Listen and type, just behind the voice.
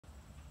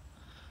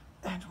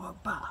And we're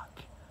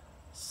back,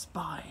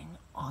 spying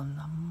on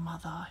the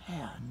mother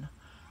hen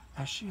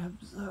as she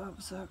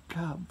observes her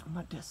cub from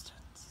a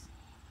distance.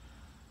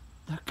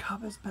 The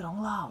cub has been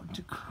allowed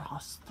to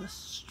cross the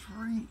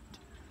street.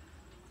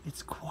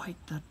 It's quite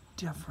the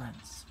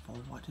difference for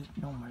what it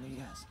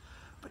normally is.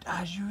 But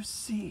as you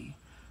see,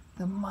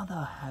 the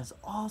mother has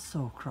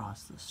also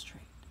crossed the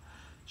street.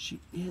 She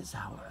is,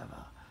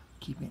 however,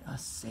 keeping a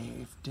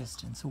safe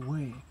distance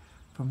away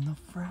from the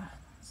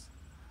friends.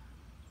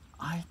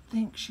 I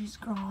think she's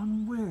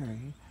grown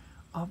weary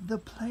of the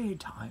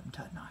playtime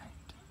tonight.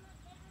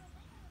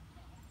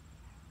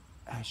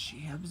 As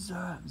she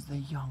observes the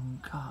young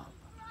cub,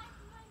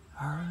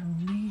 her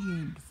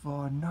need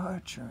for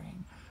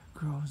nurturing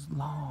grows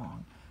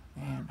long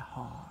and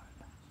hard.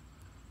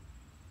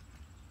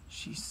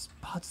 She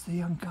spots the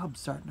young cub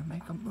starting to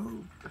make a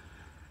move,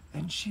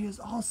 and she is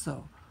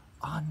also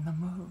on the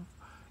move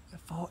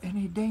for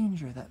any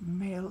danger that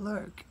may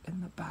lurk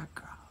in the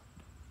background.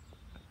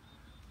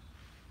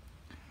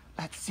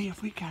 Let's see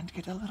if we can't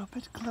get a little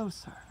bit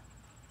closer.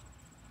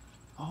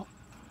 Oh,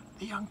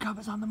 the young cub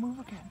is on the move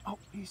again. Oh,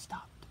 he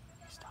stopped.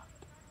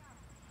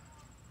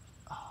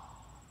 Oh,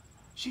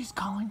 she's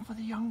calling for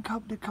the young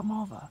cub to come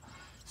over,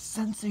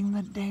 sensing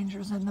the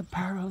dangers and the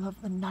peril of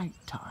the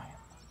nighttime.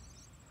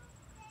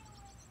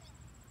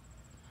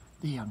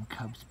 The young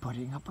cub's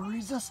putting up a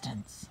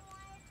resistance.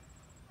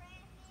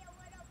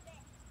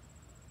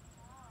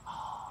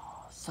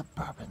 Oh,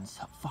 suburban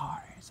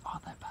safaris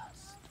are the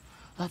best.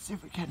 Let's see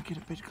if we can get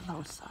a bit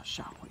closer,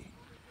 shall we?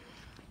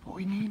 But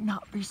we need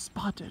not be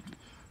spotted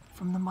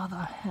from the mother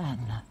hen.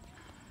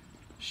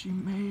 She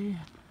may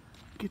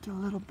get a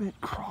little bit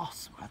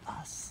cross with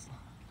us.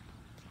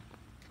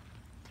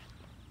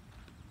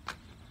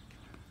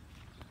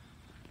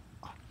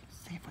 Oh,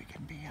 see if we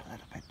can be a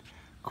little bit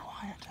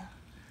quieter.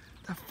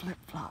 The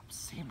flip-flops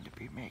seem to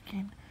be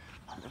making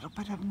a little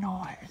bit of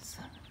noise.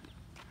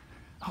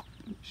 Oh,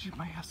 she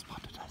may have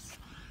spotted us.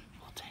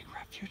 We'll take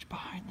refuge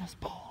behind this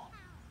pole.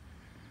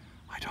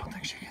 I don't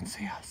think she can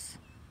see us.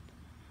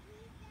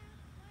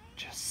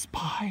 Just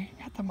spying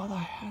at the mother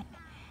hen,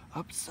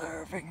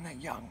 observing the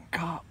young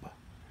cub.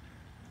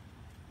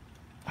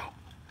 Oh,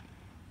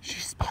 she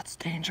spots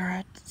danger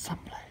at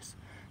someplace.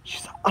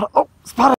 She's, oh,